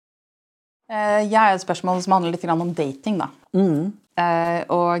Jeg er et spørsmål som handler litt om dating da.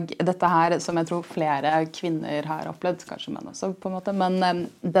 Og dette her, som jeg tror flere kvinner har opplevd, kanskje menn også på en måte, men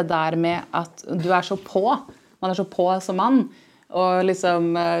det der med at du så på, man så på som mann, og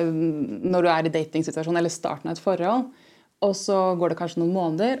liksom når du i datingsituasjon eller starten av et forhold, og så går det kanskje noen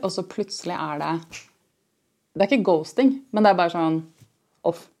måneder, og så plutselig det ikke ghosting, men det bare sånn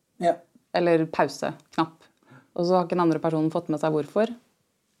off, eller pause, knapp. Og så har ikke den andre personen fått med seg hvorfor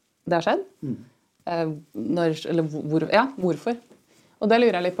det har skjedd. Hvorfor? Og det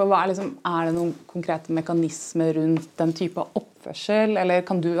lurer jeg litt på, liksom, det noen konkrete mekanismer rundt den type oppførsel, eller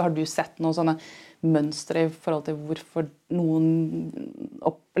har du sett noen sånne mønstre I forhold til hvorfor noen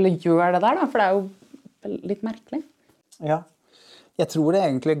gjør det der da? For det jo litt merkelig. Ja, jeg tror det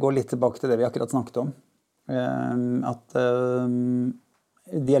egentlig går litt tilbake til det vi akkurat snakket om. At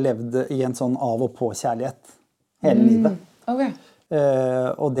de har levd I en sånn av og på kjærlighet hele livet. Okay.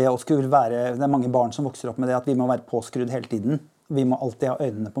 Og det å skulle være, det mange barn som vokser opp med det, at vi må være påskrudd hele tiden. Vi må alltid ha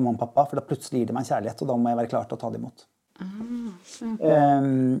øynene på mamma og pappa, for da plutselig gir de meg kjærlighet, og da må jeg være klar til å ta det imot. Og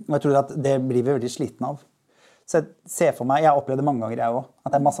jeg tror at det blir vi veldig sliten av. Så jeg ser for meg, jeg har opplevd det mange ganger jeg også,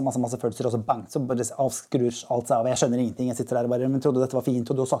 at det masse følelser, og så bang, så bare avskrur alt seg av. Jeg skjønner ingenting, jeg sitter der og bare, men trodde dette var fint,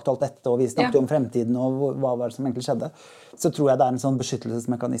 og du har sagt alt dette, og vi snakket om fremtiden, og hva var det som egentlig skjedde. Så tror jeg det en sånn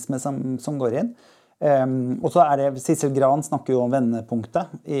beskyttelsesmekanisme som går inn. Og så det, Sissel Gran snakker jo om vendepunktet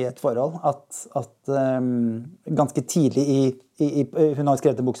I et forhold, at ganske tidlig hun har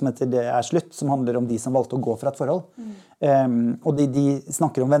skrevet en bok som heter Det slutt, som handler om de som valgte å gå fra et forhold. Og de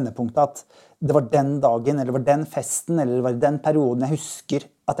snakker om vendepunktet, at det var den dagen, eller det var den festen, eller det var den perioden jeg husker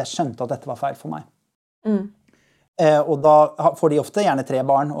at jeg skjønte at dette var feil for meg. Og da får de ofte gjerne 3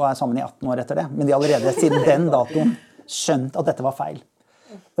 barn, og sammen I 18 år etter det, men de allerede siden den datoen skjønt at dette var feil.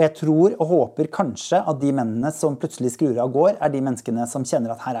 Og jeg tror og håper kanskje at de mennene som plutselig skrur av og går, de menneskene som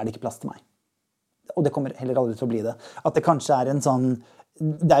kjenner at her det ikke plass til meg. Og det kommer heller aldri til å bli det. At det kanskje en sånn,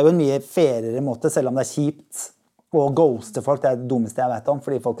 det jo en mye fairere måte, selv om det kjipt å ghoste folk, det det dummeste jeg vet om,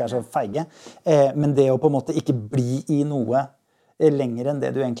 fordi folk så feige. Men det å på en måte ikke bli I noe lenger enn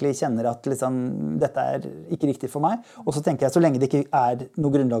det du egentlig kjenner at liksom, dette ikke riktig for meg. Og så tenker jeg, så lenge det ikke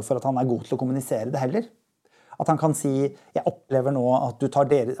noe grunnlag for at han god til å kommunisere det heller, at han kan si, jeg opplever nå at de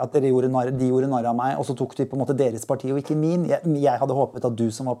gjorde narr av meg, og så tok de på en måte deres parti og ikke min. Jeg hadde håpet at du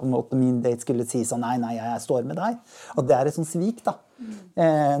som var på en måte min date skulle si sånn, nei, jeg står med deg. Og det et sånn svik da.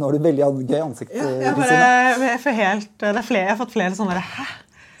 Nå du veldig gøy ansikt. Ja, jeg får helt, det flere, jeg har fått flere sånne, hæ?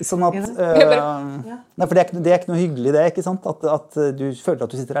 Sånn at, nei, for det ikke noe hyggelig det, ikke sant? At du føler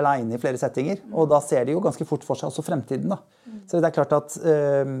at du sitter alene I flere settinger, og da ser de jo ganske fort for seg også fremtiden da. Så det klart at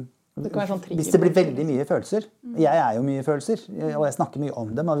sånn hvis det blir veldig mye følelser, jeg jo mye følelser, og jeg snakker mye om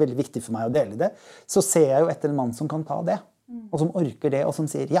dem, og det veldig viktig for meg å dele det, så ser jeg jo etter en mann som kan ta det, og som orker det, og som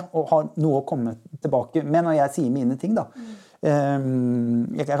sier ja, og har noe å komme tilbake med når jeg sier mine ting da.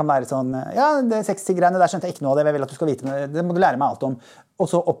 Jeg kan være sånn, ja, det sexy greiene, der skjønte jeg ikke noe av det, jeg vil at du skal vite det må du lære meg alt om, og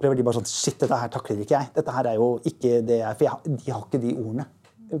så opplever de bare sånn, shit, dette her takler ikke jeg, dette her jo ikke det jeg, for de har ikke de ordene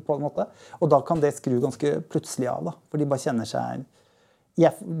på en måte, og da kan det skru ganske plutselig av da, for de bare kjenner seg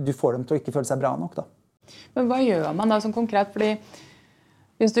du får dem til å ikke føle seg bra nok da. Men hva gjør man da sånn konkret? Fordi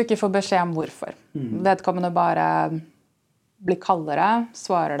hvis du ikke får beskjed om hvorfor, vedkommende bare blir kaldere,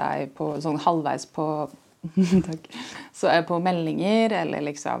 svarer deg på, sånn halvveis på, så på meldinger, eller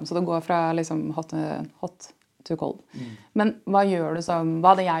liksom, så det går fra liksom hot to cold. Men hva gjør du som,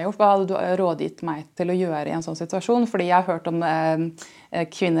 hva hadde jeg gjort? Hva hadde du rådgitt meg til å gjøre I en sånn situasjon? Fordi jeg har hørt om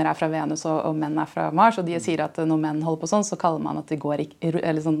kvinner fra Venus og menn fra Mars, og de sier at når menn holder på sånn, så kaller man at de går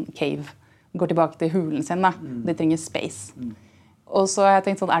eller sånn cave, går tilbake til hulen sin da. De trenger space. Og så har jeg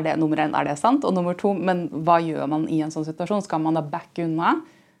tenkt sånn, det nummer 1, det sant? Og nummer 2, men hva gjør man I en sånn situasjon? Skal man da backe unna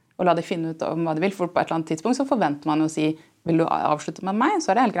og la de finne ut om hva de vil? For på et eller annet tidspunkt så forventer man jo å si, vil du avslutte med meg?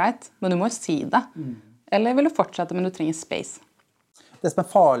 Så det helt greit, men du må jo si det. Eller vil du fortsette, men du trenger space? Det som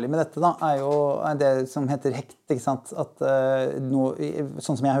farlig med dette da, jo det som heter hekt, ikke sant? At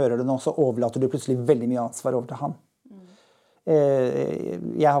sånn som jeg hører det nå, så overlater du plutselig veldig mye ansvar over til han.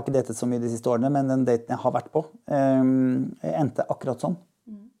 Jeg har ikke datet så mye de siste årene, men den daten jeg har vært på, endte akkurat sånn.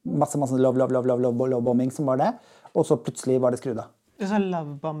 Masse love-bombing som var det, og så plutselig var det skrudd av. Du sa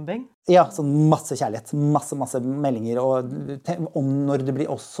love-bombing? Ja, sånn masse kjærlighet, masse meldinger, og når det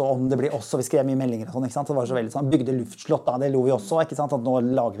blir også, om det blir også, vi skrev mye meldinger og sånn, ikke sant? Det var så veldig sånn, bygde luftslott da, det lo vi også, ikke sant? At nå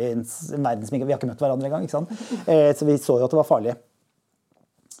lager vi en verdensmikro, vi har ikke møtt hverandre en gang, ikke sant? Så vi så jo at det var farlig.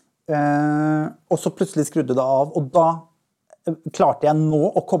 Og så plutselig skrudde det av, og da klarte jeg nå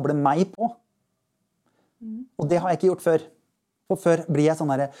å koble meg på. Og det har jeg ikke gjort før. For før blir jeg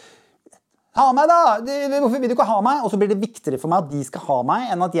sånn her, ha meg da! Hvorfor vil du ikke ha meg? Og så blir det viktigere for meg at de skal ha meg,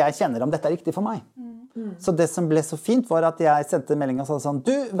 enn at jeg kjenner om dette er riktig for meg. Så det som ble så fint var at jeg sendte en melding og sa sånn,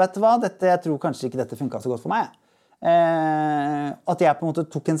 du, vet du hva, jeg tror kanskje ikke dette funket så godt for meg. At jeg på en måte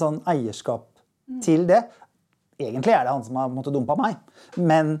tok en sånn eierskap til det. Egentlig er det han som har på en måte dumpet meg,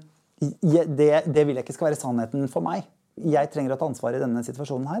 men det vil jeg ikke skal være sannheten for meg. Jeg trenger å ta ansvar i denne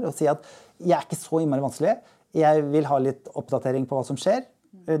situasjonen her og si at jeg er ikke så innmari vanskelig. Jeg vil ha litt oppdatering på hva som skjer.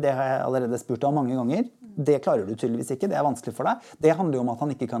 Det har jeg allerede spurt om mange ganger. Det klarer du tydeligvis ikke, det er vanskelig for deg. Det handler jo om at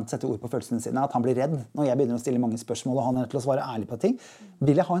han ikke kan sette ord på følelsene sine, at han blir redd når jeg begynner å stille mange spørsmål og han er nødt til å svare ærlig på ting.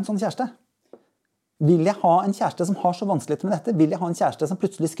 Vil jeg ha en sånn kjæreste? Vil jeg ha en kjæreste som har så vanskeligheter med dette? Vil jeg ha en kjæreste som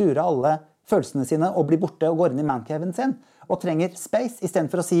plutselig skrur av alle følelsene sine og blir borte og går inn i mancaven sin og trenger space, i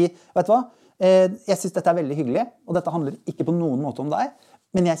stedet for å si, vet du hva, jeg synes dette er veldig hyggelig, og dette handler ikke på noen måte om deg,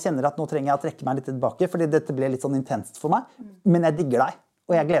 men jeg kjenner at nå trenger jeg å trekke meg litt tilbake, fordi dette ble litt sånn intenst for meg, men jeg digger deg,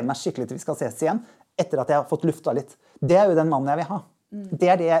 og jeg gleder meg skikkelig til vi skal ses igjen, etter at jeg har fått lufta litt. Det er jo den mannen jeg vil ha. Det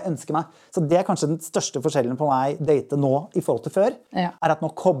er det jeg ønsker meg. Så det er kanskje den største forskjellen på meg date nå i forhold til før, er at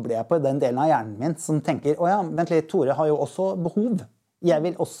nå kobler jeg på den delen av hjernen min som tenker, åja, vent litt, Tore har jo også behov. Jeg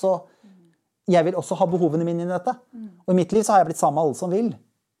vil også ha behovene mine i dette. Og i mitt liv så har jeg blitt sammen med alle som vil.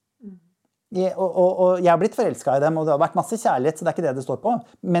 Og jeg har blitt forelsket i dem, og det har vært masse kjærlighet, så det er ikke det det står på.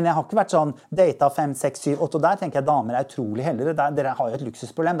 Men jeg har ikke vært sånn, data 5, 6, 7, 8, og der tenker jeg damer er utrolig heldigere. Dere har jo et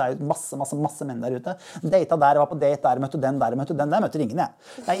luksusproblem, det er jo masse menn der ute. Data der, var på date der, møtte den der, møtte den der, møtte ingen jeg.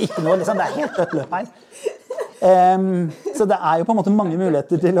 Det er ikke noe, liksom, det er helt dødt løp her. Så det er jo på en måte mange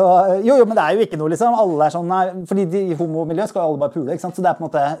muligheter til å... Jo, men det er jo ikke noe, liksom. Alle er sånn, fordi de homomiljø skal jo alle bare pule, ikke sant? Så det er på en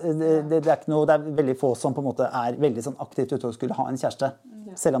måte, det er ikke noe, det er veldig få som på en måte er veldig sånn aktivt ute og skulle ha en kjæreste.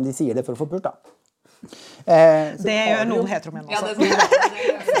 Selv om de sier det for å få pult, da. Det gjør noen heteromenn også.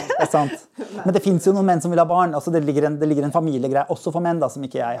 Det er sant. Men det finnes jo noen menn som vil ha barn. Altså det ligger en familiegreie også for menn da, som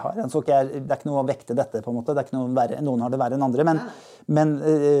ikke jeg har. Så det er ikke noe å vekte dette, på en måte. Det er ikke noe verre, noen har det verre enn andre.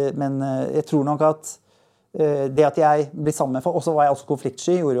 Men jeg tror nok at det at jeg ble sammen med, og så var jeg også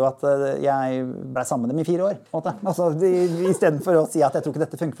konfliktsky, gjorde jo at jeg ble sammen med dem i 4 år. På en måte. Altså, i stedet for å si at jeg tror ikke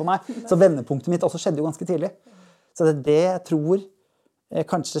dette funker for meg. Så vendepunktet mitt også skjedde jo ganske tidlig. Så det er det jeg tror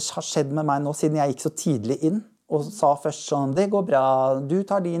kanskje har skjedd med meg nå, siden jeg gikk så tidlig inn, og sa først sånn, det går bra, du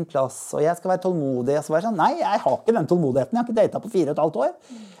tar din plass, og jeg skal være tålmodig. Og så var jeg sånn, nei, jeg har ikke den tålmodigheten, jeg har ikke datet på 4,5 år.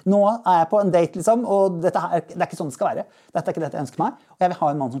 Nå er jeg på en date, liksom, og det er ikke sånn det skal være. Dette er ikke dette jeg ønsker meg. Og jeg vil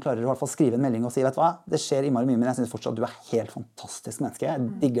ha en mann som klarer å i hvert fall skrive en melding og si, vet du hva, det skjer innmari mye, men jeg synes fortsatt at du er helt fantastisk menneske. Jeg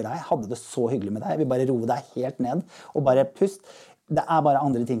digger deg, jeg hadde det så hyggelig med deg. Jeg vil bare roe deg helt ned, og bare pust. Det er bare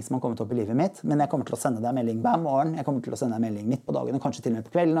andre ting som har kommet opp i livet mitt, men jeg kommer til å sende deg melding hver morgen, jeg kommer til å sende deg melding midt på dagen, og kanskje til og med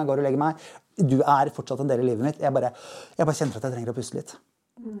på kvelden når jeg går og legger meg. Du er fortsatt en del i livet mitt. Jeg bare kjenner at jeg trenger å puste litt.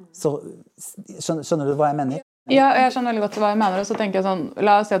 Så skjønner du hva jeg mener? Ja, jeg skjønner veldig godt hva jeg mener, og så tenker jeg sånn,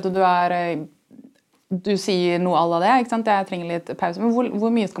 la oss si at du sier noe av det, ikke sant? Jeg trenger litt pause, men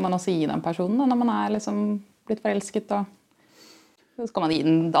hvor mye skal man også gi den personen da, når man er liksom blitt forelsket og... Så skal man gi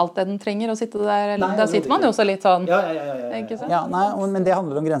den alt det den trenger og sitte der, eller da sitter man jo også litt sånn. Ikke sant? Ja, nei, men det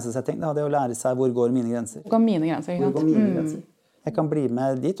handler om grensesetting, det å lære seg hvor går mine grenser. Hvor går mine grenser, ikke sant? Hvor går mine grenser. Jeg kan bli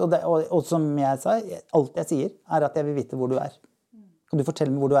med dit, og som jeg sa, alt jeg sier er at jeg vil vite hvor du er. Kan du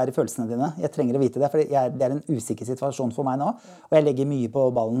fortelle meg hvor du er i følelsene dine? Jeg trenger å vite det, for det er en usikker situasjon for meg nå, og jeg legger mye på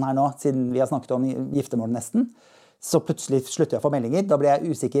ballen her nå, siden vi har snakket om giftermål nesten, så plutselig slutter jeg å få meldinger, da blir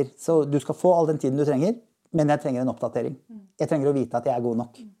jeg usikker. Så du skal få all den tiden du trenger, men jeg trenger en oppdatering. Jeg trenger å vite at jeg er god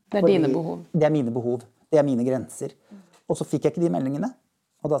nok. Det er dine behov. Det er mine behov. Det er mine grenser. Og så fikk jeg ikke de meldingene,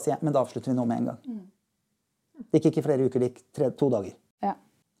 og da sier jeg, men da avslutter vi nå med en gang. Det gikk ikke flere uker, det gikk 2 dager. Ja.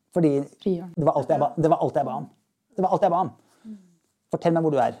 Fordi det var alt jeg ba om. Det var alt jeg ba om. Fortell meg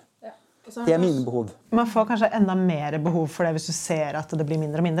hvor du er. Det er mine behov. Man får kanskje enda mer behov for det hvis du ser at det blir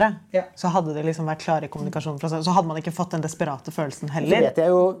mindre og mindre. Så hadde det liksom vært klar i kommunikasjon, så hadde man ikke fått den desperate følelsen heller.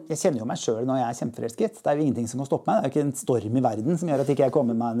 Jeg kjenner jo meg selv når jeg er kjempeforelsket. Det er jo ingenting som kan stoppe meg. Det er jo ikke en storm i verden som gjør at ikke jeg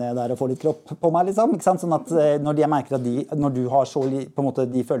kommer meg ned der og får litt kropp på meg, liksom. Ikke sant? Sånn at når jeg merker at når du har så på en måte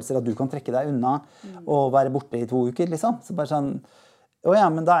de følelser at du kan trekke deg unna og være borte i 2 uker, liksom. Så bare sånn,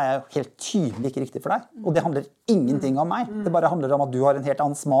 men da er jeg jo helt tydelig ikke riktig for deg. Og det handler ingenting om meg. Det bare handler om at du har en helt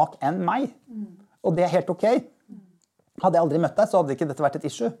annen smak enn meg. Og det er helt ok. Hadde jeg aldri møtt deg, så hadde ikke dette vært et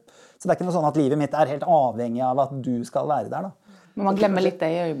issue. Så det er ikke noe sånn at livet mitt er helt avhengig av at du skal være der, da. Men man glemmer litt det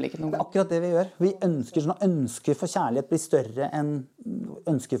i øyeblikket noen gang. Akkurat det vi gjør. Vi ønsker for kjærlighet blir større enn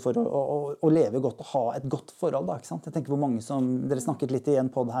ønsker for å leve godt og ha et godt forhold, da, ikke sant? Jeg tenker hvor mange som, dere snakket litt i en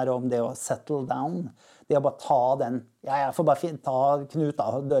podd her om det å settle down. Det å bare ta den, jeg får bare ta Knut da,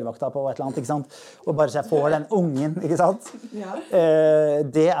 dørvakta på et eller annet, ikke sant? Og bare så jeg får den ungen, ikke sant?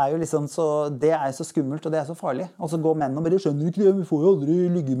 Det jo liksom så, det så skummelt, og det så farlig. Og så går menn og bare, skjønner ikke det, vi får jo aldri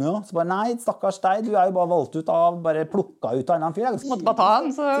ligge med oss. Så bare, nei, stakkars deg, du jo bare valgt ut av, bare plukka ut av en annen fyr. Måtte bare ta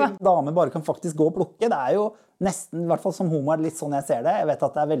den, så... Damer bare kan faktisk gå og plukke, det jo nesten, i hvert fall som homo litt sånn jeg ser det. Jeg vet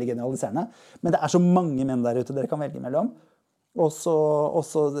at det veldig generaliserende, men det så mange menn der ute dere kan velge mellom. Og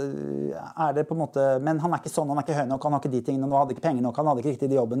så det på en måte, men han ikke sånn, han ikke høy nok, han har ikke de tingene, han hadde ikke penger nok, han hadde ikke riktig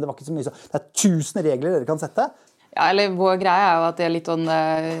de jobben, det var ikke så mye så, det 1000 regler dere kan sette. Ja, eller vår greie jo at det litt sånn,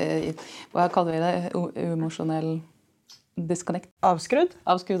 hva kaller vi det, emosjonell disconnect. Avskrudd?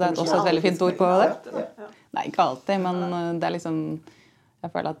 Avskrudd også et veldig fint ord på det. Nei, ikke alltid, men det liksom, jeg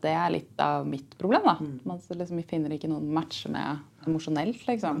føler at det litt av mitt problem da. Man liksom, vi finner ikke noen match med emosjonelt,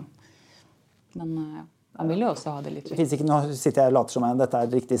 liksom. Men ja. Han vil jo også ha det litt. Det finnes ikke, nå sitter jeg og later som meg, dette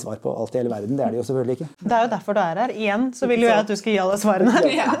et riktig svar på alt i hele verden. Det det jo selvfølgelig ikke. Det jo derfor du her. Igjen så vil jo jeg at du skal gi alle svarene.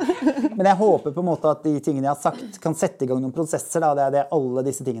 Ja. Men jeg håper på en måte at de tingene jeg har sagt kan sette i gang noen prosesser. Da. Det det alle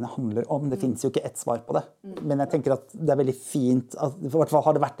disse tingene handler om. Det finnes jo ikke ett svar på det. Men jeg tenker at det veldig fint, at, i hvert fall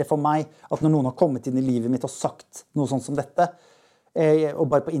har det vært det for meg, at når noen har kommet inn i livet mitt og sagt noe sånt som dette, og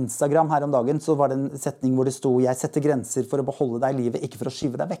bare på Instagram her om dagen så var det en setning hvor det sto «Jeg setter grenser for å beholde deg i livet, ikke for å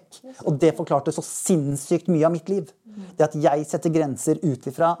skyve deg vekk». Og det forklarte så sinnssykt mye av mitt liv. Det at jeg setter grenser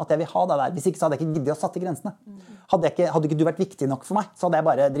utifra at jeg vil ha deg der. Hvis ikke så hadde jeg ikke giddet å satte grensene. Hadde ikke du vært viktig nok for meg, så hadde jeg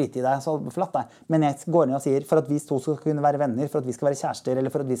bare dritt i deg, så hadde jeg forlatt deg. Men jeg går ned og sier, for at vi to skal kunne være venner, for at vi skal være kjærester,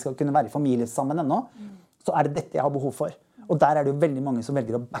 eller for at vi skal kunne være i familie sammen ennå, så det dette jeg har behov for. Og der det jo veldig mange som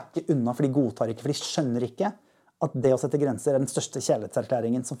velger å backe unna, for de godtar ikke, for de skjønner ikke at det å sette grenser den største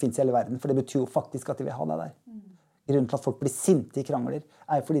kjærlighetserklæringen som finnes i hele verden, for det betyr jo faktisk at de vil ha deg der. Grunnen til at folk blir sinte i krangler,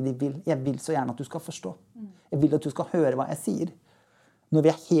 jo fordi jeg vil så gjerne at du skal forstå. Jeg vil at du skal høre hva jeg sier. Når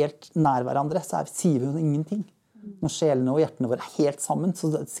vi helt nær hverandre, så sier vi jo ingenting. Når sjelene og hjertene våre helt sammen,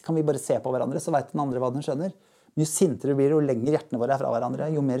 så kan vi bare se på hverandre, så vet den andre hva den skjønner. Men jo sintere blir det, jo lenger hjertene våre fra hverandre,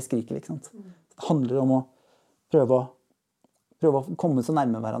 jo mer skriker vi, ikke sant? Det handler om å prøve å komme så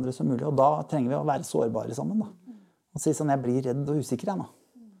nærme hverandre som mulig, og da trenger vi å være sårbare sammen da. Og si sånn, jeg blir redd og usikker jeg nå.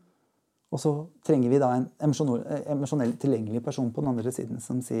 Og så trenger vi da en emosjonell tilgjengelig person på den andre siden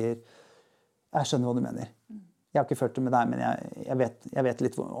som sier, jeg skjønner hva du mener. Jeg har ikke følt det med deg, men jeg vet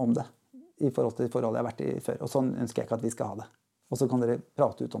litt om det i forhold til forholdet jeg har vært i før. Og sånn ønsker jeg ikke at vi skal ha det. Og så kan dere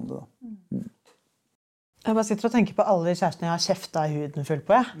prate ut om det da. Jeg bare sitter og tenker på alle de kjærestene jeg har kjeftet i huden full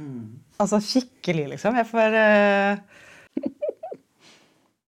på. Altså skikkelig liksom.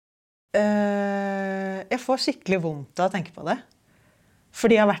 Jeg får skikkelig vondt av å tenke på det.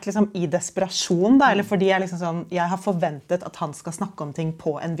 Fordi jeg har vært liksom i desperasjon da, eller fordi jeg, liksom sånn, jeg har forventet at han skal snakke om ting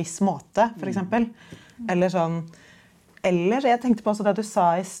på en viss måte, for eksempel. Eller sånn, eller jeg tenkte på også det du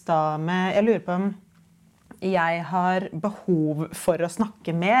sa i sted med, jeg lurer på om jeg har behov for å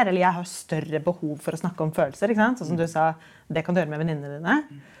snakke mer, eller jeg har større behov for å snakke om følelser, ikke sant? Sånn som du sa, det kan du gjøre med venninnene dine.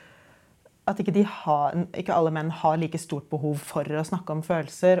 At ikke alle menn har like stort behov for å snakke om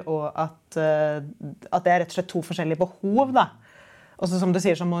følelser, og at det rett og slett to forskjellige behov, da. Og så som du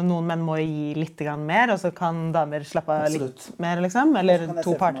sier, så må noen menn må gi litt mer, og så kan damer slappe av litt mer, liksom. Eller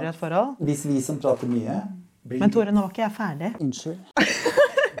to parter i et forhold. Hvis vi som prater mye... Men Tore, nå var ikke jeg ferdig. Unnskyld.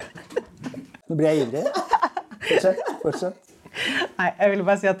 Nå blir jeg ivrig. Fortsett. Nei, jeg ville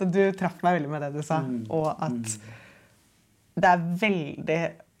bare si at du traff meg veldig med det du sa, og at det veldig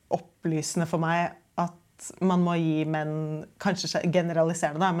opplysende for meg at man må gi menn, kanskje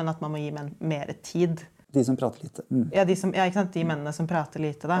generaliserende da, men at man må gi menn mer tid. De som prater lite. Ja, ikke sant? De mennene som prater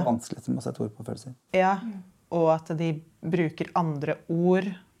lite da. Det vanskelig å sette ord på følelser. Ja, og at de bruker andre ord,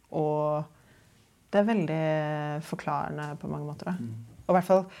 og det veldig forklarende på mange måter da. Og i hvert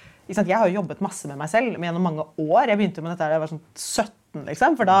fall, ikke sant? Jeg har jo jobbet masse med meg selv gjennom mange år. Jeg begynte med dette da jeg var sånn 17,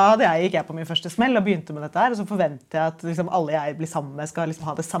 liksom, for da gikk jeg på min første smell og begynte med dette her, og så forventer jeg at liksom, alle jeg blir sammen med skal liksom,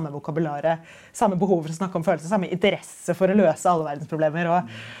 ha det samme vokabularet, samme behov for å snakke om følelser, samme interesse for å løse alle verdensproblemer,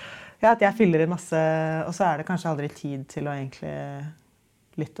 og ja, at jeg fyller inn masse, og så det kanskje aldri tid til å egentlig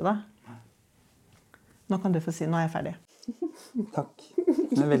lytte da. Nå kan du få si, nå jeg ferdig. Takk.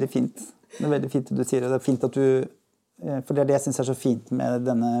 Det veldig fint. Det veldig fint det du sier, og det fint at du, for det jeg synes så fint med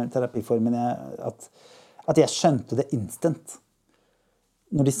denne terapiformen, at jeg skjønte det instant.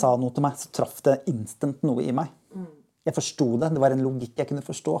 Når de sa noe til meg, så traff det instant noe i meg. Jeg forstod det. Det var en logikk jeg kunne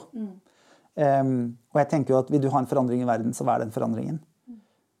forstå. Og jeg tenker jo at vil du ha en forandring i verden, så den forandringen.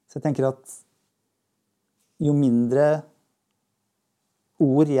 Så jeg tenker at jo mindre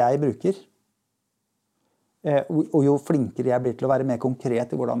ord jeg bruker, og jo flinkere jeg blir til å være mer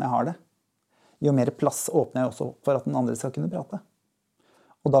konkret i hvordan jeg har det, jo mer plass åpner jeg også for at den andre skal kunne prate.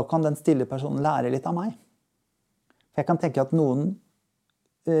 Og da kan den stille personen lære litt av meg. For jeg kan tenke at noen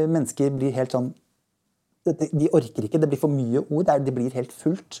mennesker blir helt sånn, de orker ikke, det blir for mye ord, det blir helt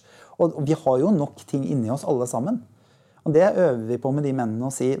fullt. Og vi har jo nok ting inni oss alle sammen. Og det øver vi på med de mennene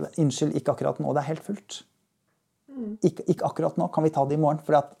å si, unnskyld, ikke akkurat nå, det er helt fullt. Ikke akkurat nå, kan vi ta det i morgen,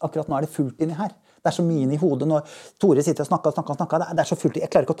 for akkurat nå er det fullt inni her. Det er så mye inni hodet når Tore sitter og snakker, det er så fullt, jeg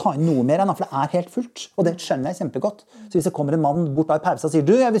klarer ikke å ta inn noe mer enn, for det er helt fullt. Og det skjønner jeg kjempegodt. Så hvis det kommer en mann bort av i pause og sier,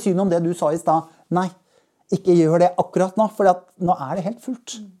 du, jeg vil si noe om det du sa i sted. Nei, ikke gjør det akkurat nå, for nå er det helt fullt.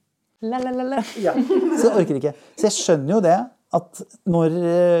 Ja. Så jeg orker ikke. Så jeg skjønner jo det, at når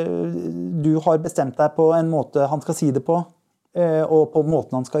du har bestemt deg på en måte han skal si det på, og på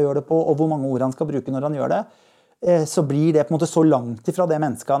måten han skal gjøre det på, og hvor mange ord han skal bruke når han gjør det, så blir det på en måte så langt ifra det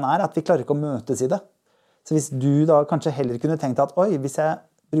mennesket han er, at vi klarer ikke å møtes i det. Så hvis du da kanskje heller kunne tenkt at, oi, hvis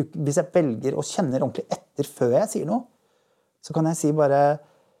jeg velger å kjenne ordentlig etter før jeg sier noe, så kan jeg si bare,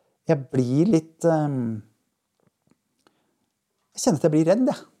 jeg blir litt, jeg kjenner at jeg blir redd,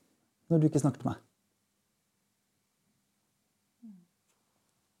 jeg, når du ikke snakker til meg.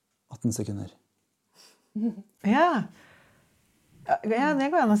 18 sekunder. Ja, det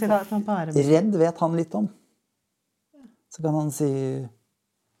går an å si det. At man bare... Redd vet han litt om. Så kan han si,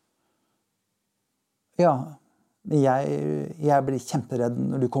 ja, jeg blir kjemperedd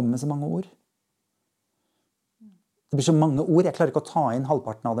når du kommer med så mange ord. Det blir så mange ord, jeg klarer ikke å ta inn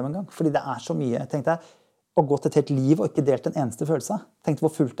halvparten av dem en gang, fordi det er så mye. Tenkte jeg, å gå til et helt liv og ikke delt en eneste følelse. Tenkte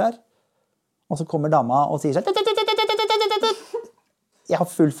hvor fullt det er. Og så kommer dama og sier seg, jeg har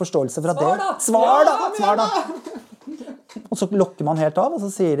full forståelse for at det... Svar da! Og så lokker man helt av, og så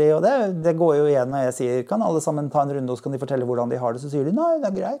sier de, og det går jo igjen når jeg sier, kan alle sammen ta en runde, og så kan de fortelle hvordan de har det, så sier de, nei, det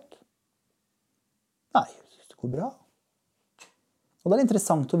er greit. Nei, det går bra. Og det er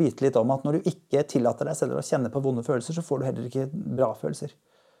interessant å vite litt om at når du ikke tillater deg selv å kjenne på vonde følelser, så får du heller ikke bra følelser.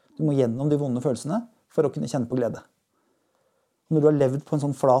 Du må gjennom de vonde følelsene for å kunne kjenne på glede. Og når du har levd på en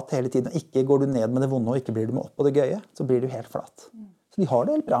sånn flat hele tiden, og ikke går du ned med det vonde, og ikke blir du med opp på det gøye, så blir du helt flat. Så de har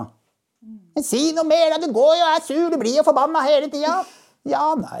det helt bra. Men si noe mer, du går jo og er sur, du blir jo forbannet hele tiden.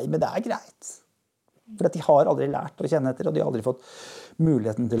 Ja, nei, men det er greit. For at de har aldri lært å kjenne etter, og de har aldri fått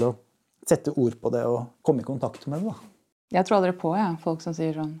muligheten til å sette ord på det og komme i kontakt med det. Da. Jeg tror aldri på folk som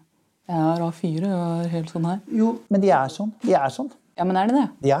sier sånn, jeg er A4, jeg er helt sånn her. Jo, men de er sånn. Ja, men er det det?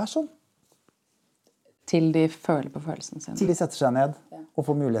 De er sånn. Til de føler på følelsen sin. Til de setter seg ned og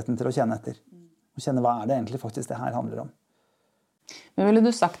får muligheten til å kjenne etter. Og kjenne hva er det egentlig faktisk det her handler om. Men ville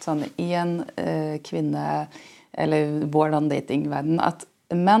du sagt sånn i en kvinne, eller hvordan datingverden, at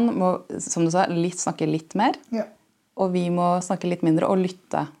menn må, som du sa, snakke litt mer, og vi må snakke litt mindre og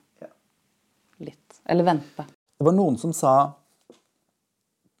lytte litt, eller vente. Det var noen som sa,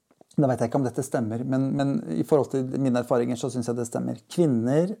 da vet jeg ikke om dette stemmer, men i forhold til mine erfaringer så synes jeg det stemmer.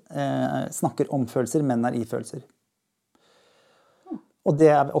 Kvinner snakker om følelser, menn er i følelser. Og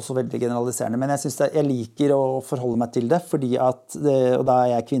det er også veldig generaliserende, men jeg liker å forholde meg til det, fordi at, og da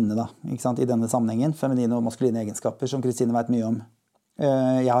er jeg kvinne da, ikke sant, i denne sammenhengen, feminine og maskuline egenskaper, som Kristine vet mye om.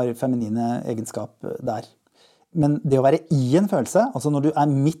 Jeg har feminine egenskap der. Men det å være i en følelse, altså når du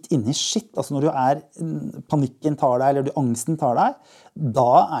er midt inne i shit, altså når panikken tar deg, eller angsten tar deg, da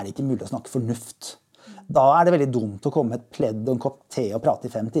er det ikke mulig å snakke fornuft. Da er det veldig dumt å komme med et pledd og en kopp te og prate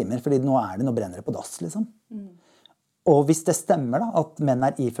i 5 timer, fordi nå brenner det på dass, liksom. Og hvis det stemmer da, at menn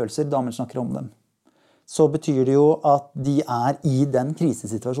er i følelser, damer snakker om dem, så betyr det jo at de er i den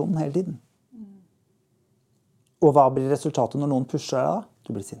krisesituasjonen hele tiden. Og hva blir resultatet når noen pusher deg da? Du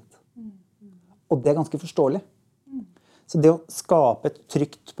blir sint. Og det er ganske forståelig. Så det å skape et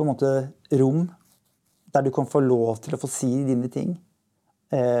trygt på en måte, rom, der du kan få lov til å få si dine ting.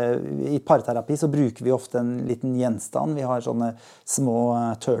 I parterapi så bruker vi ofte en liten gjenstand. Vi har sånne små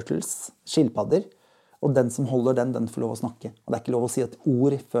turtles, skilpadder. Og den som holder den får lov å snakke. Og det er ikke lov å si et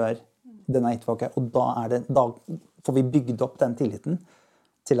ord før den er gitt tilbake. Og da får vi bygd opp den tilliten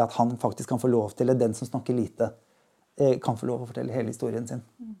til at han faktisk kan få lov til, eller den som snakker lite, kan få lov å fortelle hele historien sin.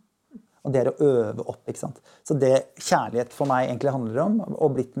 Og det er å øve opp, ikke sant? Så det kjærlighet for meg egentlig handler om,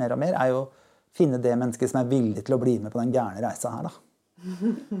 og blitt mer og mer, er jo å finne det mennesket som er villig til å bli med på den gærne reisa her, da.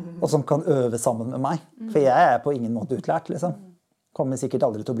 Og som kan øve sammen med meg. For jeg er på ingen måte utlært, liksom. Kommer sikkert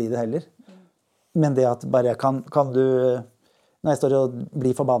aldri til å bli det heller. Men det at bare kan du, når jeg står og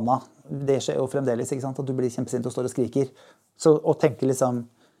blir forbannet, det skjer jo fremdeles, ikke sant? At du blir kjempesint og står og skriker, og tenker liksom,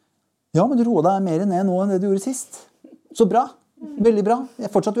 ja, men du roer deg mer ned nå enn det du gjorde sist. Så bra, veldig bra. Jeg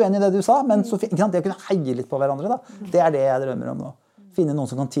er fortsatt uenig i det du sa, men så, ikke sant? Det å kunne heie litt på hverandre, da. Det er det jeg drømmer om nå. Finne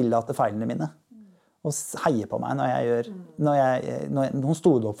noen som kan tillate feilene mine. og heier på meg når noen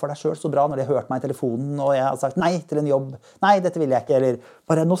stod opp for deg selv så bra, når de har hørt meg i telefonen, og jeg har sagt nei til en jobb, nei, dette vil jeg ikke, eller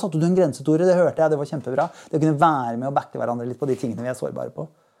bare, nå satte du en grense, Tore, det hørte jeg, det var kjempebra. Det å kunne være med og backe hverandre litt på de tingene vi er sårbare på.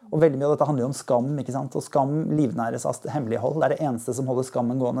 Og veldig mye av dette handler jo om skam, ikke sant? Og skam livnæres av hemmelighold. Det det eneste som holder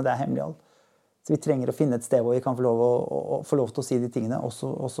skammen gående, det hemmelighold. Så vi trenger å finne et sted hvor vi kan få lov til å si de tingene,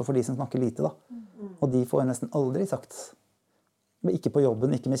 også for de som snakker lite, da. Og de får jo nesten aldri sagt. Ikke på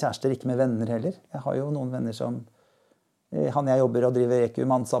jobben, ikke med kjærester, ikke med venner heller. Jeg har jo noen venner som han jeg jobber og driver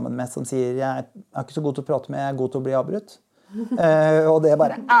EQ-mann sammen med, som sier jeg ikke så god til å prate med, jeg god til å bli avbrutt. Og det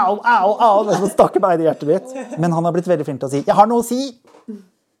bare au, det stakker meg i hjertet mitt. Men han har blitt veldig flink til å si jeg har noe å si.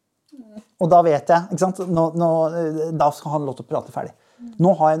 Og da vet jeg, ikke sant? Da skal han lov til å prate ferdig.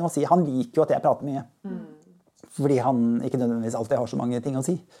 Nå har jeg noe å si. Han liker jo at jeg prater mye. Fordi han ikke nødvendigvis alltid har så mange ting å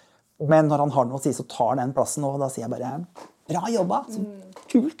si. Men når han har noe å si, så tar den plassen, og da sier jeg bare bra jobba, så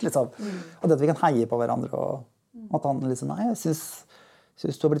kult liksom. Og det at vi kan heie på hverandre, og at han liksom, nei, jeg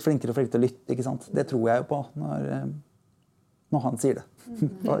synes du har blitt flinkere og flinkere til å lytte, ikke sant? Det tror jeg jo på når han sier det.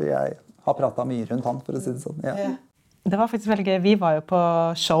 Og jeg har pratet mye rundt han, for å si det sånn. Ja. Det var faktisk veldig gøy. Vi var jo på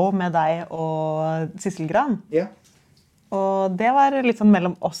show med deg og Sissel Gran. Ja. Og det var litt sånn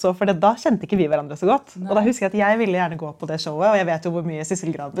mellom oss, for da kjente ikke vi hverandre så godt. Og da husker jeg at jeg ville gjerne gå på det showet, og jeg vet jo hvor mye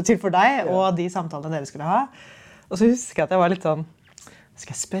Sissel Gran betyr for deg, og de samtalene dere skulle ha. Og så husker jeg at jeg var litt sånn,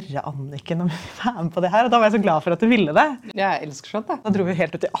 skal jeg spørre Anniken om vi vil være med på det her? Og da var jeg så glad for at du ville det. Jeg elsker sånt, da. Da dro vi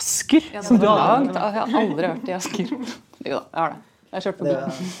helt ut i Asker. Ja, det var langt. Jeg har aldri vært i Asker. Jo da, jeg har det. Jeg kjørte på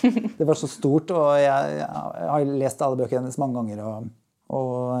bilen. Det var så stort, og jeg har lest alle bøkene hennes mange ganger,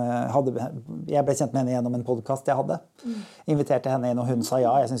 og jeg ble kjent med henne gjennom en podcast jeg hadde. Inviterte henne inn, og hun sa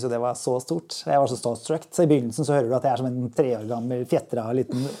ja. Jeg synes jo det var så stort. Jeg var så starstruck. Så i begynnelsen så hører du at jeg er som en 3 år gammel fjettra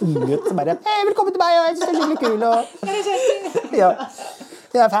liten unggutt som bare velkommen til meg, og jeg synes det er skikkelig kul. Og ja,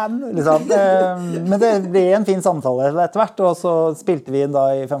 jeg er fan, liksom. Men det ble en fin samtale etter hvert, og så spilte vi inn da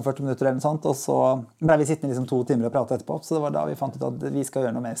i 45 minutter eller noe sånt, og så ble vi sittende liksom 2 timer og prate etterpå. Så det var da vi fant ut at vi skal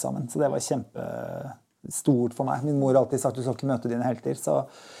gjøre noe mer sammen. Så det var kjempestort for meg. Min mor har alltid sagt du skal ikke møte dine helter,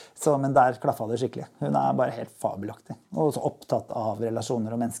 men der klaffet det skikkelig. Hun er bare helt fabelaktig, og så opptatt av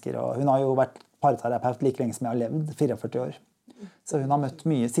relasjoner og mennesker. Og hun har jo vært parterapeut like lenge som jeg har levd, 44 år. Så hun har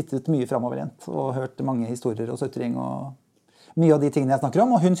sittet mye fremoverlent og hørt mange historier og sutring og mye av de tingene jeg snakker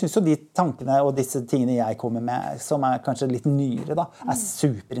om, og hun synes jo de tankene og disse tingene jeg kommer med, som er kanskje litt nyere da, er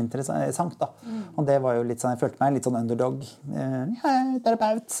superinteressant da. Og det var jo litt sånn, jeg følte meg litt sånn underdog,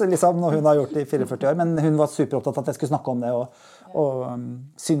 terapeut, liksom, når hun har gjort det i 44 år, men hun var superopptatt at jeg skulle snakke om det, og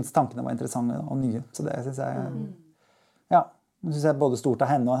synes tankene var interessante og nye, så det synes jeg, ja, det synes jeg er både stort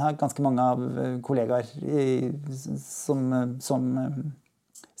av henne, og jeg har ganske mange av kollegaer som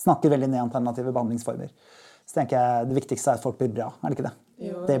snakker veldig ned alternative behandlingsformer. Så tenker jeg det viktigste er at folk blir bra, er det ikke det?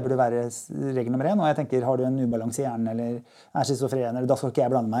 Jo. Det burde være regel nummer 1, og jeg tenker har du en ubalanse i hjernen eller er schizofren, eller da skal ikke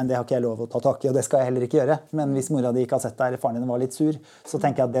jeg blande meg inn, det har ikke jeg lov å ta tak i, og det skal jeg heller ikke gjøre. Men hvis mora di ikke har sett deg, eller faren din var litt sur, så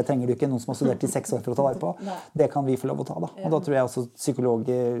tenker jeg at det trenger du ikke noen som har studert i 6 år for å ta vare på. Det kan vi få lov å ta da. Og da tror jeg også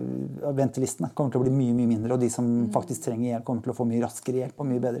psykologventilistene kommer til å bli mye, mye mindre, og de som faktisk trenger hjelp kommer til å få mye raskere hjelp og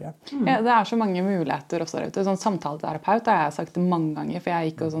mye bedre hjelp. Ja, det er så mange muligheter også der ute. Sånn samtaleterapeut har jeg sagt det mange ganger, for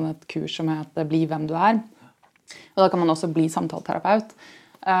jeg gikk jo sånn et kurs som heter Bli hvem du er. Og da kan man også bli samtaleterapeut.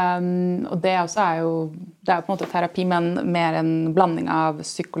 Og det også er jo på en måte terapi, men mer en blanding av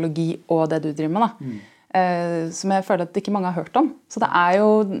psykologi og det du driver med da. Som jeg føler at ikke mange har hørt om. Så det er jo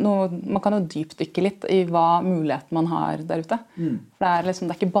noe, man kan jo dypdykke litt i hva mulighet man har der ute. For det er liksom,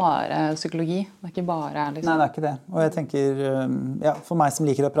 det er ikke bare psykologi. Det er ikke bare liksom... Nei, det er ikke det. Og jeg tenker, ja, for meg som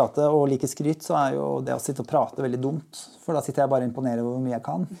liker å prate og liker skryt, så er jo det å sitte og prate veldig dumt. For da sitter jeg bare og imponerer hvor mye jeg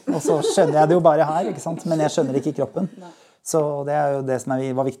kan. Og så skjønner jeg det jo bare her, ikke sant? Men jeg skjønner ikke i kroppen. Så det er jo det som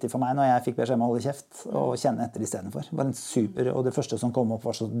var viktig for meg når jeg fikk beskjed om å holde kjeft og kjenne etter i stedet for. Det var en super, og det første som kom opp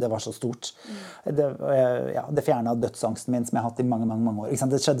det var så stort. Det fjernet dødsangsten min som jeg har hatt i mange, mange, mange år. Ikke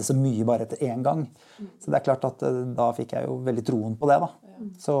sant? Det skjedde så mye bare etter en gang. Så det er klart at da fikk jeg jo veldig troen på det da.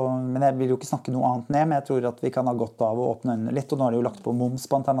 Så, men jeg vil jo ikke snakke noe annet ned, men jeg tror at vi kan ha godt av å åpne øynene litt, og nå er det jo lagt på moms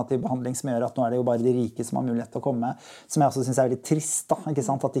på alternativ behandling som gjør at nå er det jo bare de rike som har mulighet til å komme, som jeg også synes er veldig trist da, ikke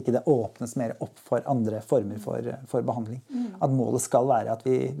sant? At ikke det åpnes mer opp for andre former for behandling. At målet skal være at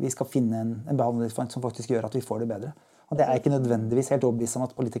vi skal finne en behandlingsform som faktisk gjør at vi får det bedre. Og det er ikke nødvendigvis helt overbevist om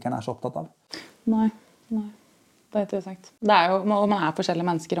at politikerne er så opptatt av. Nei. Det er ikke sagt. Det er jo, og man er forskjellige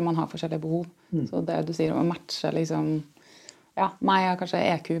mennesker, og man har forskjellige behov. Så det du sier om å matche liksom... Ja, meg er kanskje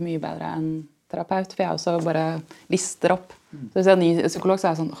EQ mye bedre enn terapeut, for jeg også bare lister opp. Så hvis jeg er en ny psykolog, så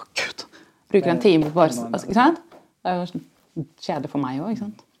er jeg sånn, Gud, bruker en time på bare, ikke sant? Det er jo sånn kjedelig for meg også, ikke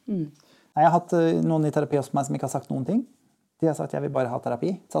sant? Jeg har hatt noen i terapi hos meg som ikke har sagt noen ting. De har sagt jeg vil bare ha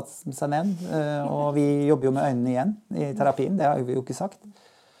terapi, satt seg ned, og vi jobber jo med øynene igjen i terapien, det har vi jo ikke sagt.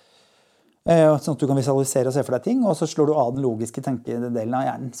 Sånn at du kan visualisere og se for deg ting, og så slår du av den logiske tenkedelen av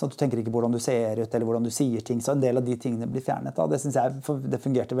hjernen, så du tenker ikke hvordan du ser ut eller hvordan du sier ting, så en del av de tingene blir fjernet. Da. Det synes jeg det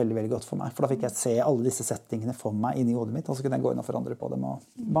fungerte veldig, veldig godt for meg, for da fikk jeg se alle disse settingene for meg inn i hodet mitt, og så kunne jeg gå inn og forandre på dem,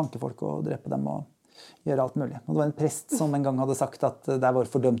 og banke folk og drepe dem, og gjøre alt mulig. Og det var en prest som en gang hadde sagt at det vår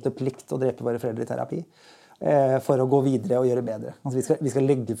fordømte plikt å drepe våre foreldre i terapi, for å gå videre og gjøre bedre. Altså vi skal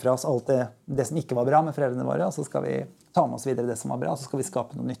legge fra oss alt det som ikke var bra med foreldrene våre, og så skal vi ta med oss videre det som var bra, og så skal vi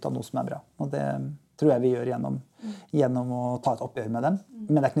skape noe nytt av noe som er bra. Og det tror jeg vi gjør gjennom å ta et oppgjør med dem.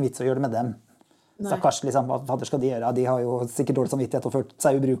 Men det er ikke noe vits å gjøre det med dem. Stakkars, liksom, hva skal de gjøre? De har jo sikkert dårlig samvittighet og følt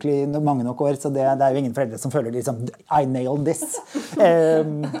seg ubrukelig i mange nok år, så det er jo ingen foreldre som føler liksom, I nailed this.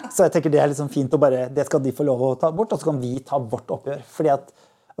 Så jeg tenker det er liksom fint å bare, det skal de få lov å ta bort, og så kan vi ta vårt oppgjør. Fordi at,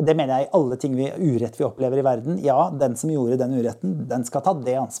 og det mener jeg i alle ting urett vi opplever i verden. Ja, den som gjorde den uretten, den skal ta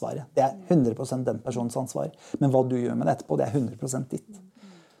det ansvaret. Det er 100% den personens ansvar. Men hva du gjør med det etterpå, det er 100% ditt.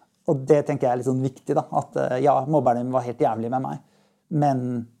 Og det tenker jeg er litt sånn viktig da, at ja, mobberne var helt jævlig med meg. Men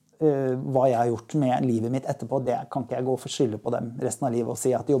hva jeg har gjort med livet mitt etterpå, det kan ikke jeg gå for skylde på dem resten av livet og si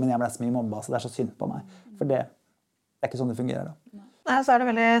at jo, men jeg ble så mye mobba, så det er så synd på meg. For det er ikke sånn det fungerer da. Nei, så er det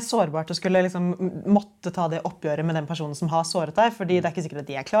veldig sårbart å skulle liksom måtte ta det oppgjøret med den personen som har såret deg, fordi det er ikke sikkert at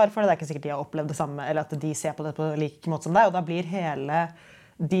de er klar for det, det er ikke sikkert de har opplevd det samme, eller at de ser på det på like måte som deg, og da blir hele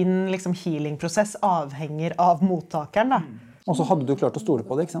din liksom healing-prosess avhenger av mottakeren da. Og så hadde du klart å stole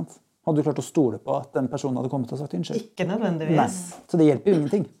på det, ikke sant? Hadde du klart å stole på at den personen hadde kommet og sagt unnskyld? Ikke nødvendigvis. Nei, så det hjelper jo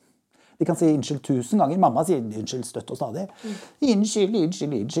ingenting. De kan si unnskyld 1000 ganger. Mamma sier unnskyld støtt og stadig.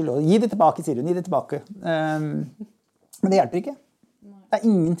 Unnskyld. Og gi det tilbake, sier hun. Gi det tilbake. Men det hjelper ikke. Det er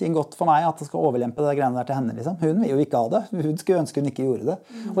ingenting godt for meg at det skal overlempe det greiene der til henne. Liksom. Hun vil jo ikke ha det. Hun skulle ønske hun ikke gjorde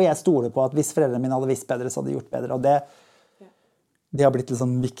det. Og jeg stoler på at hvis foreldrene mine hadde visst bedre, så hadde de gjort bedre. Og det har blitt et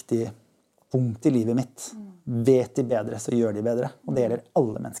sånn viktig punkt i livet mitt. Vet de bedre, så gjør de bedre. Og det gjelder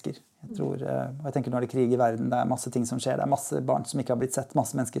alle mennesker. Og jeg tenker nå er det krig i verden, det er masse ting som skjer, det er masse barn som ikke har blitt sett,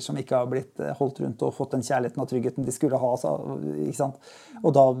 masse mennesker som ikke har blitt holdt rundt og fått den kjærligheten og tryggheten de skulle ha, ikke sant? Og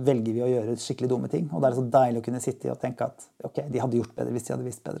da velger vi å gjøre skikkelig dumme ting, og det er så deilig å kunne sitte og tenke at ok, de hadde gjort bedre hvis de hadde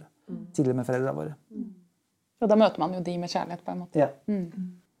visst bedre, tidligere med foreldrene våre. Og da møter man jo de med kjærlighet på en måte. Ja.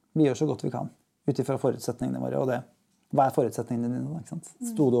 Vi gjør så godt vi kan, utifra forutsetningene våre, og det hva er forutsetningene dine? Ikke sant?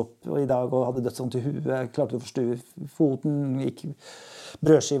 Stod opp i dag og hadde dødsvondt i huet, klarte å forstue foten, gikk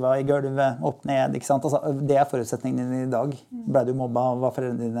brødskiva i gulvet, opp ned, ikke sant? Altså, det er forutsetningene dine i dag. Ble du mobba, var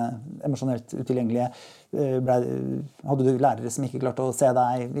foreldrene dine emosjonelt utilgjengelige, hadde du lærere som ikke klarte å se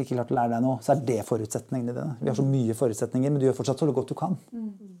deg, ikke klarte å lære deg noe, så er det forutsetningene dine. Vi har så mye forutsetninger, men du gjør fortsatt så godt du kan,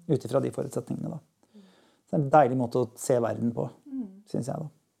 utifra de forutsetningene da. Så det er en deilig måte å se verden på, synes jeg da.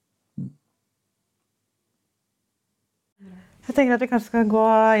 Jeg tenker at vi kanskje skal gå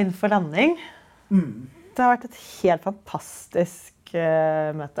inn for landing. Det har vært et helt fantastisk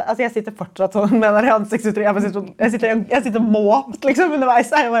møte. Altså jeg sitter fortsatt med den ansiktsuttrykket. Jeg sitter måpt liksom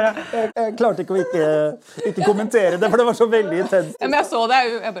underveis. Jeg klarte ikke å ikke kommentere det, for det var så veldig intenst. Ja, men jeg så det.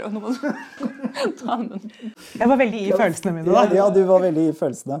 Jeg bare, nå må du ta den. Jeg var veldig i følelsene mine da. Ja, du var veldig i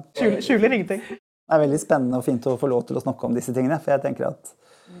følelsene. Skjuler ingenting. Det er veldig spennende og fint å få lov til å snakke om disse tingene, for jeg tenker at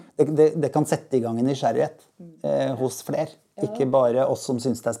det kan sette i gang en nysgjerrighet hos flere. Ikke bare oss som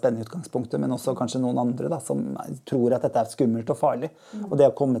synes det er spennende i utgangspunktet, men også kanskje noen andre da, som tror at dette er skummelt og farlig. Og det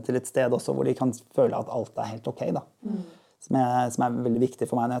å komme til et sted også hvor de kan føle at alt er helt ok, da. Som er veldig viktig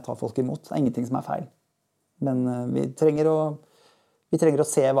for meg når jeg tar folk imot. Det er ingenting som er feil. Men vi trenger å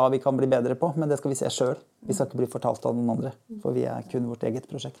se hva vi kan bli bedre på, men det skal vi se selv. Vi skal ikke bli fortalt av noen andre, for vi er kun vårt eget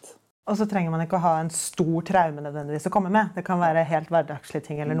prosjekt. Og så trenger man ikke å ha en stor traume nødvendigvis å komme med. Det kan være helt hverdagslige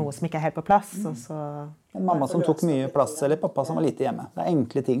ting eller noe som ikke er helt på plass. Og så en mamma som tok mye plass, eller pappa som var lite hjemme. Det er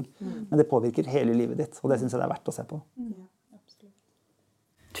enkle ting, men det påvirker hele livet ditt, og det synes jeg det er verdt å se på.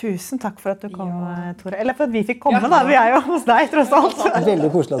 Tusen takk for at du kom, Tore. Eller for at vi fikk komme da, vi er jo hos deg, tross alt.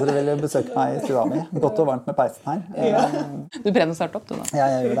 Veldig koselig at dere ville besøke meg i stua mi. Godt og varmt med peisen her. Du brenner snart opp, du da.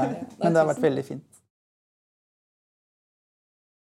 Ja, jeg gjør det. Men det har vært veldig fint.